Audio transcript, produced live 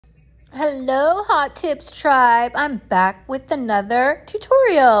Hello, Hot Tips Tribe. I'm back with another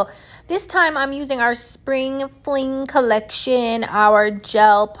tutorial. This time I'm using our Spring Fling collection, our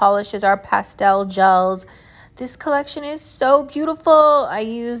gel polishes, our pastel gels. This collection is so beautiful. I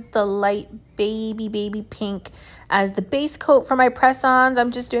used the light baby pink as the base coat for my press-ons.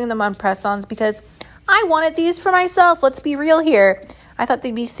 I'm just doing them on press-ons because I wanted these for myself. Let's be real here. I thought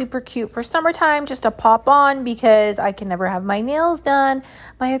they'd be super cute for summertime just to pop on because I can never have my nails done,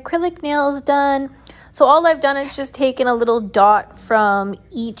 my acrylic nails done. So all I've done is just taken a little dot from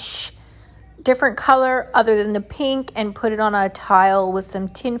each different color other than the pink and put it on a tile with some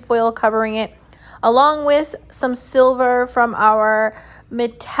tin foil covering it, along with some silver from our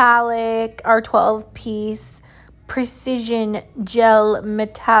metallic, our 12-piece precision gel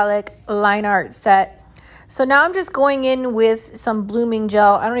metallic line art set. So now I'm just going in with some blooming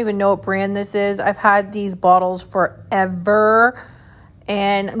gel. I don't even know what brand this is. I've had these bottles forever.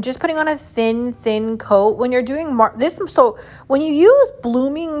 And I'm just putting on a thin coat. When you're doing when you use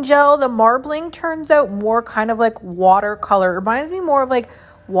blooming gel, the marbling turns out more kind of like watercolor. It reminds me more of like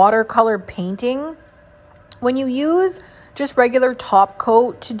watercolor painting. When you use just regular top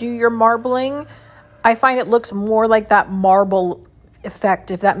coat to do your marbling, I find it looks more like that marble effect,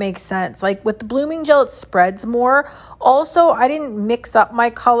 if that makes sense. Like with the blooming gel, it spreads more. Also, I didn't mix up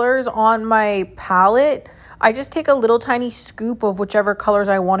my colors on my palette. I just take a little tiny scoop of whichever colors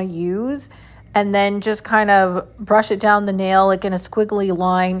I want to use and then just kind of brush it down the nail like in a squiggly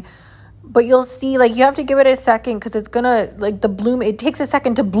line. But you'll see, like, you have to give it a second because it's gonna, like, it takes a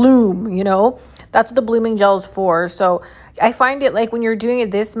second to bloom, you know? That's what the blooming gel is for. So I find it like when you're doing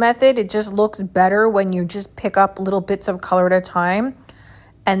it this method, it just looks better when you just pick up little bits of color at a time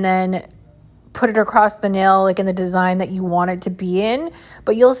and then put it across the nail like in the design that you want it to be in.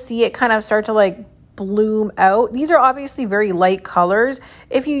 But you'll see it kind of start to like bloom out. These are obviously very light colors.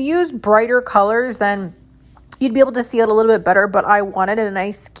 If you use brighter colors, then you'd be able to see it a little bit better. But I wanted a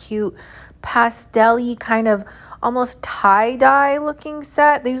nice, cute, pastel-y kind of almost tie-dye looking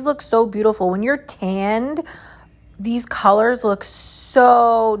set. These look so beautiful. When you're tanned, these colors look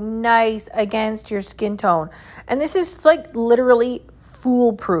so nice against your skin tone. And this is like literally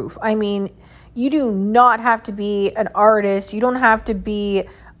foolproof. I mean, you do not have to be an artist. You don't have to be,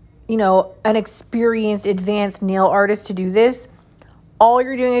 you know, an experienced, advanced nail artist to do this. All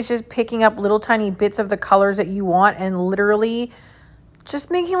you're doing is just picking up little tiny bits of the colors that you want and literally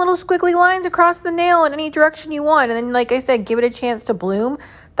just making little squiggly lines across the nail in any direction you want. And then, like I said, give it a chance to bloom.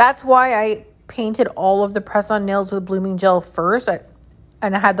 That's why I painted all of the press-on nails with blooming gel first.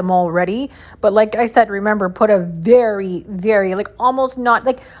 And I had them all ready. But like I said, remember, put a very, like almost not,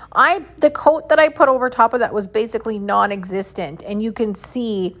 like the coat that I put over top of that was basically non-existent. And you can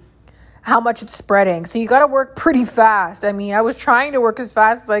see how much it's spreading. So you got to work pretty fast. I mean, I was trying to work as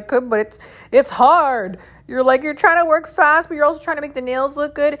fast as I could, but it's hard. You're trying to work fast, but you're also trying to make the nails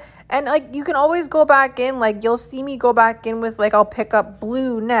look good. And like, you can always go back in, like you'll see me go back in with like, I'll pick up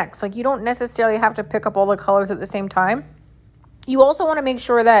blue next. Like you don't necessarily have to pick up all the colors at the same time. You also want to make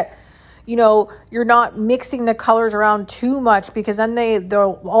sure that, you know, you're not mixing the colors around too much because then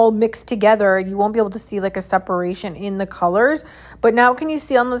they'll all mix together and you won't be able to see like a separation in the colors. But now can you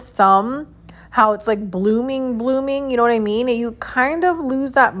see on the thumb how it's like blooming, you know what I mean? And you kind of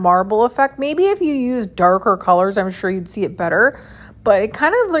lose that marble effect. Maybe if you use darker colors, I'm sure you'd see it better. But it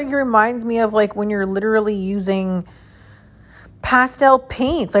kind of like reminds me of like when you're literally using pastel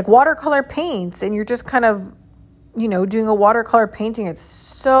paints, like watercolor paints, and you're just kind of, you know, doing a watercolor painting. It's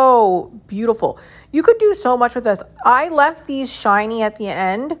so beautiful. You could do so much with this. I left these shiny at the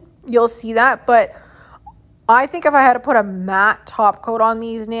end. You'll see that, but I think if I had to put a matte top coat on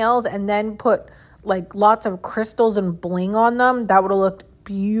these nails and then put like lots of crystals and bling on them, that would have looked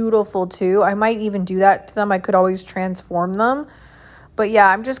beautiful too. I might even do that to them. I could always transform them. But yeah,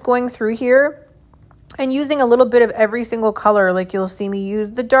 I'm just going through here and using a little bit of every single color. Like you'll see me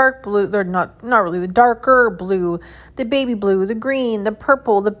use the dark blue, they're not really the darker blue, the baby blue, the green, the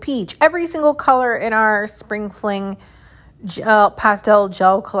purple, the peach, every single color in our Spring Fling pastel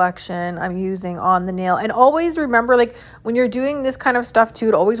gel collection I'm using on the nail. And always remember, like when you're doing this kind of stuff too,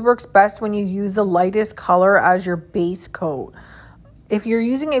 it always works best when you use the lightest color as your base coat. If you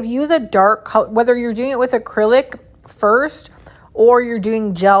use a dark color, whether you're doing it with acrylic first or you're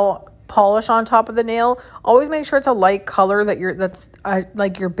doing gel polish on top of the nail, always make sure it's a light color that's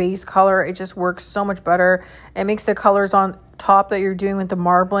like your base color. It just works so much better. It makes the colors on top that you're doing with the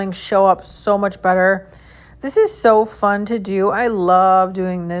marbling show up so much better. This is so fun to do. I love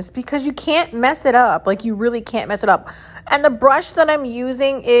doing this because you can't mess it up. Like you really can't mess it up. And the brush that I'm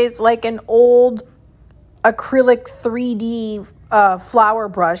using is like an old acrylic 3D flower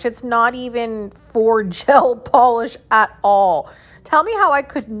brush. It's not even for gel polish at all. Tell me how I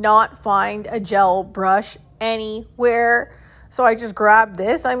could not find a gel brush anywhere. So I just grabbed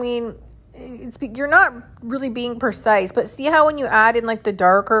this. I mean, you're not really being precise, but see how when you add in like the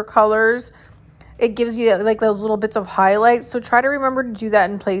darker colors, it gives you like those little bits of highlights. So try to remember to do that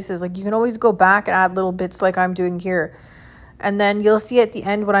in places. Like you can always go back and add little bits like I'm doing here. And then you'll see at the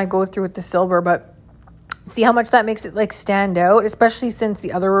end when I go through with the silver, but see how much that makes it like stand out, especially since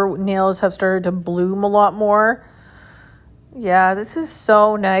the other nails have started to bloom a lot more. Yeah, this is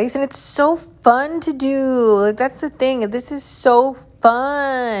so nice. And it's so fun to do. Like that's the thing. This is so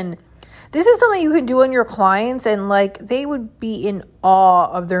fun. This is something you can do on your clients and like they would be in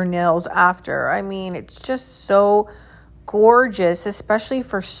awe of their nails after. I mean, it's just so gorgeous, especially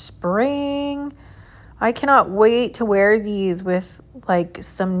for spring. I cannot wait to wear these with like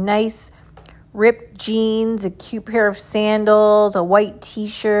some nice ripped jeans, a cute pair of sandals, a white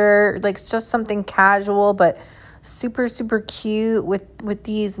t-shirt, like just something casual but super, super cute with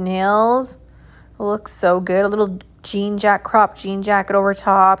these nails. It looks so good. A little cropped jean jacket over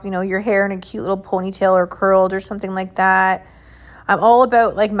top, you know, your hair in a cute little ponytail or curled or something like that. I'm all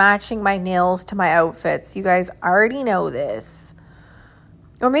about like matching my nails to my outfits. You guys already know this.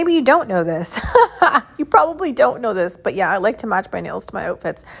 Or maybe you don't know this. You probably don't know this, but yeah, I like to match my nails to my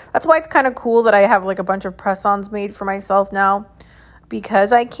outfits. That's why it's kind of cool that I have like a bunch of press-ons made for myself now,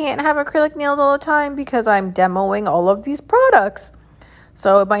 because I can't have acrylic nails all the time because I'm demoing all of these products.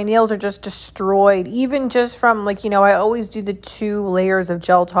 So my nails are just destroyed, even just from like, you know, I always do the 2 layers of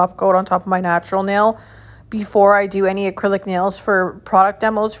gel top coat on top of my natural nail before I do any acrylic nails for product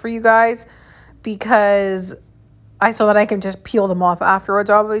demos for you guys, because so that I can just peel them off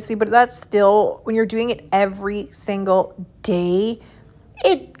afterwards, obviously. But that's still, when you're doing it every single day,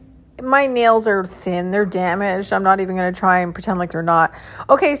 my nails are thin, they're damaged. I'm not even going to try and pretend like they're not.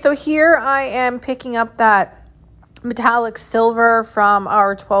 Okay, so here I am picking up that metallic silver from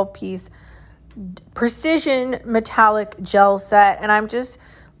our 12-piece precision metallic gel set, and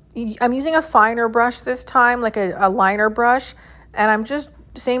I'm using a finer brush this time, like a liner brush, and I'm just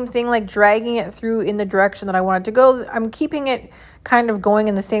same thing, like dragging it through in the direction that I want it to go. I'm keeping it kind of going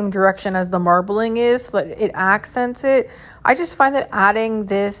in the same direction as the marbling is so that it accents it. I just find that adding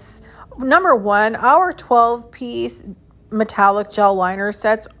this, number one, our 12-piece metallic gel liner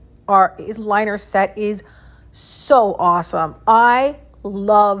set is so awesome. I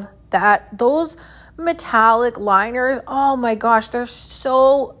love that. Those metallic liners, oh my gosh, they're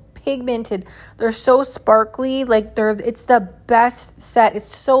so pigmented. They're so sparkly. Like it's the best set.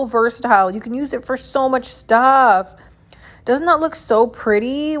 It's so versatile. You can use it for so much stuff. Doesn't that look so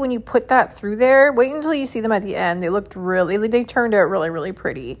pretty when you put that through there? Wait until you see them at the end. They turned out really, really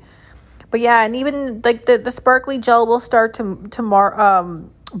pretty. But yeah, and even like the sparkly gel will start to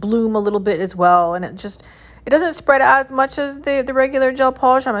bloom a little bit as well, and it doesn't spread as much as the regular gel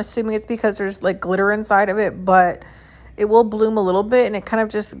polish. I'm assuming it's because there's like glitter inside of it, but it will bloom a little bit and it kind of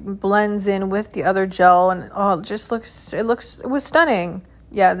just blends in with the other gel, and it was stunning.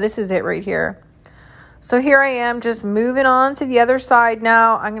 Yeah, this is it right here. So here I am just moving on to the other side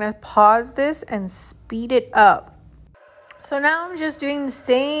now. I'm going to pause this and speed it up. So now I'm just doing the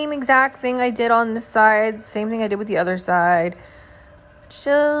same exact thing I did on this side, same thing I did with the other side.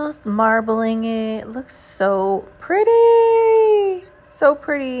 Just marbling it. It looks so pretty. So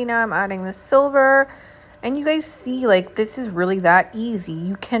pretty. Now I'm adding the silver. And you guys see, like, this is really that easy.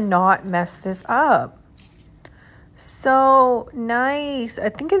 You cannot mess this up. So nice. I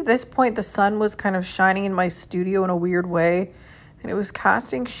think at this point the sun was kind of shining in my studio in a weird way, and it was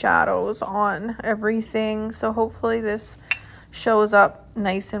casting shadows on everything. So hopefully this shows up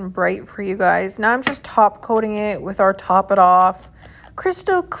nice and bright for you guys. Now I'm just top coating it with our Top It Off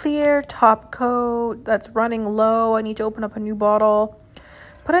crystal clear top coat that's running low. I need to open up a new bottle.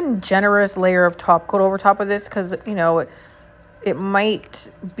 Put a generous layer of top coat over top of this because, you know, it might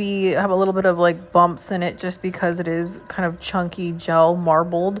have a little bit of like bumps in it just because it is kind of chunky gel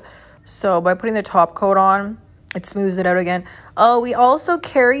marbled. So by putting the top coat on, it smooths it out again. Oh, we also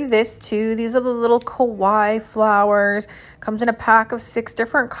carry this too. These are the little kawaii flowers. Comes in a pack of 6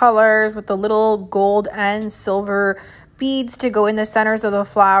 different colors with the little gold and silver beads to go in the centers of the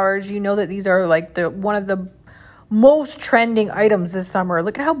flowers. You know that these are like one of the most trending items this summer.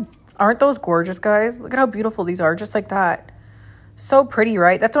 Look at aren't those gorgeous, guys? Look at how beautiful these are, just like that. So pretty,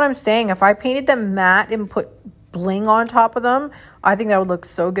 right? That's what I'm saying. If I painted them matte and put bling on top of them, I think that would look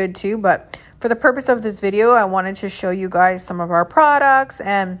so good too. But for the purpose of this video, I wanted to show you guys some of our products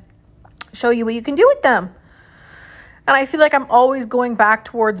and show you what you can do with them. And I feel like I'm always going back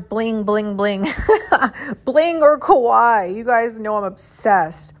towards bling, bling, bling. Bling or kawaii. You guys know I'm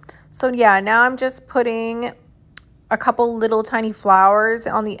obsessed. So yeah, now I'm just putting a couple little tiny flowers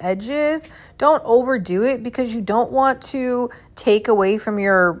on the edges. Don't overdo it because you don't want to take away from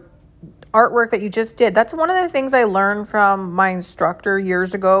your artwork that you just did. That's one of the things I learned from my instructor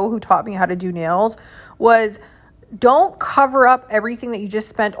years ago who taught me how to do nails was don't cover up everything that you just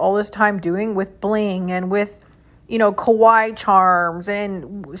spent all this time doing with bling and with, you know, kawaii charms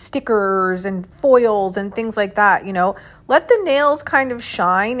and stickers and foils and things like that, you know. Let the nails kind of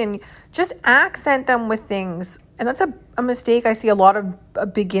shine and just accent them with things. And that's a mistake I see a lot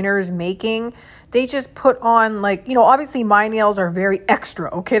of beginners making. They just put on, like, you know, obviously my nails are very extra,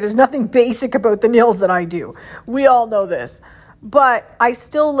 okay? There's nothing basic about the nails that I do. We all know this. But I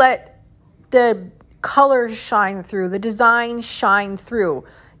still let the colors shine through, the design shine through.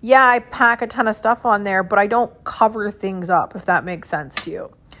 Yeah, I pack a ton of stuff on there, but I don't cover things up, if that makes sense to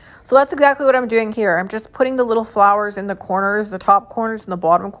you. So that's exactly what I'm doing here. I'm just putting the little flowers in the corners, the top corners and the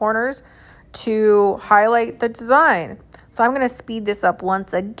bottom corners to highlight the design. So I'm going to speed this up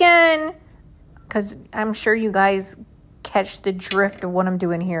once again because I'm sure you guys catch the drift of what I'm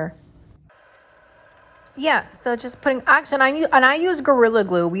doing here. Yeah, so just putting action. I use Gorilla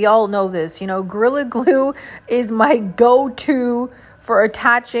Glue. We all know this. You know, Gorilla Glue is my go-to for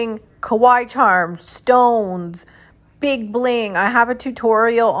attaching kawaii charms, stones, big bling. I have a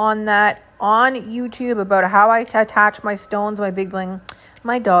tutorial on that on YouTube about how I attach my stones, my big bling.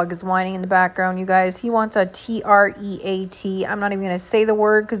 My dog is whining in the background, you guys. He wants a T-R-E-A-T. I'm not even going to say the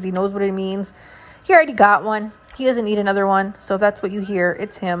word because he knows what it means. He already got one. He doesn't need another one. So if that's what you hear,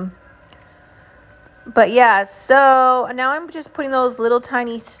 it's him. But yeah, so now I'm just putting those little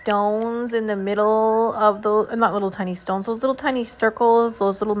tiny stones in the middle of those, not little tiny stones, those little tiny circles,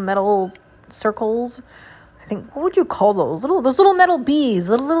 those little metal circles. I think, what would you call those? Those little metal beads,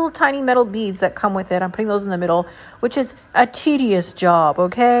 little tiny metal beads that come with it. I'm putting those in the middle, which is a tedious job,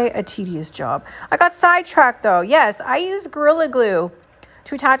 okay? A tedious job. I got sidetracked though. Yes, I use Gorilla Glue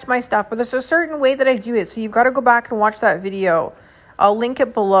to attach my stuff, but there's a certain way that I do it. So you've got to go back and watch that video. I'll link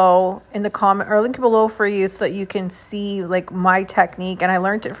it below in the comment, or link it below for you so that you can see like my technique. And I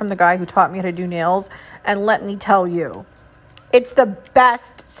learned it from the guy who taught me how to do nails. And let me tell you, it's the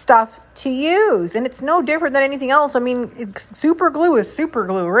best stuff to use. And it's no different than anything else. I mean, super glue is super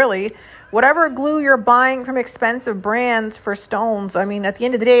glue, really. Whatever glue you're buying from expensive brands for stones, I mean, at the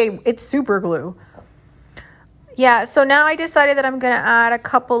end of the day, it's super glue. Yeah, so now I decided that I'm going to add a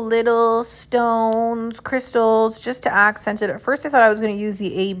couple little stones, crystals, just to accent it. At first, I thought I was going to use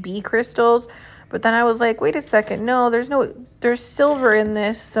the AB crystals, but then I was like, wait a second. No, there's silver in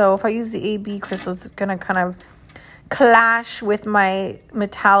this. So if I use the AB crystals, it's going to kind of clash with my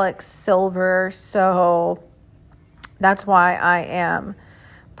metallic silver. So that's why I am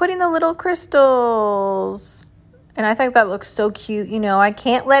putting the little crystals. And I think that looks so cute. You know, I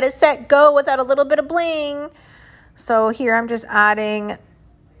can't let a set go without a little bit of bling. So here I'm just adding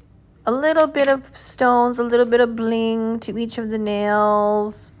a little bit of stones, a little bit of bling to each of the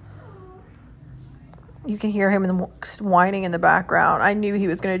nails. You can hear him whining in the background. I knew he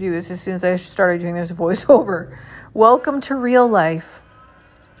was going to do this as soon as I started doing this voiceover. Welcome to real life.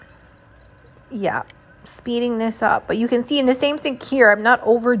 Yeah, speeding this up. But you can see in the same thing here, I'm not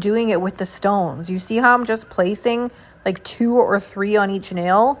overdoing it with the stones. You see how I'm just placing like 2 or 3 on each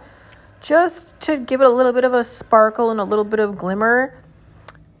nail? Just to give it a little bit of a sparkle and a little bit of glimmer.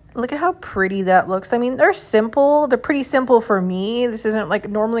 Look at how pretty that looks. I mean, they're simple. They're pretty simple for me. This isn't like,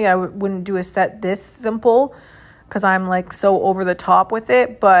 normally I wouldn't do a set this simple because I'm like so over the top with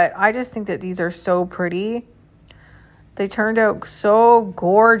it. But I just think that these are so pretty. They turned out so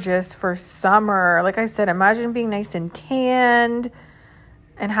gorgeous for summer. Like I said, imagine being nice and tanned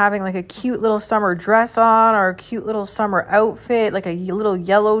and having like a cute little summer dress on or a cute little summer outfit, like a little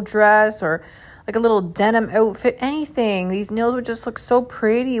yellow dress or like a little denim outfit, anything. These nails would just look so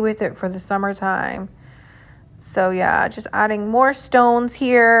pretty with it for the summertime. So yeah, just adding more stones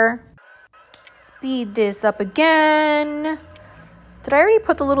here. Speed this up again. Did I already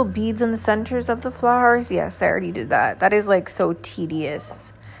put the little beads in the centers of the flowers? Yes, I already did that. That is like so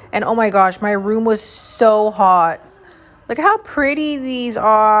tedious. And oh my gosh, my room was so hot. Look at how pretty these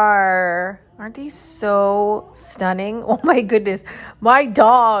are. Aren't these so stunning? Oh my goodness. My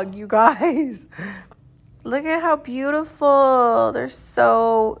dog, you guys. Look at how beautiful. They're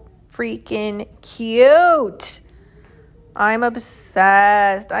so freaking cute. I'm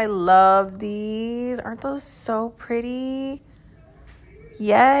obsessed. I love these. Aren't those so pretty?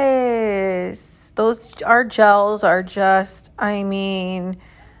 Yes. Those, our gels are just, I mean,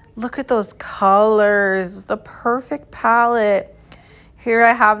 Look at those colors. The perfect palette. Here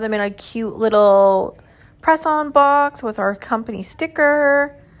I have them in a cute little press-on box with our company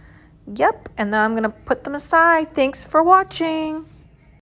sticker. Yep, and then I'm going to put them aside. Thanks for watching.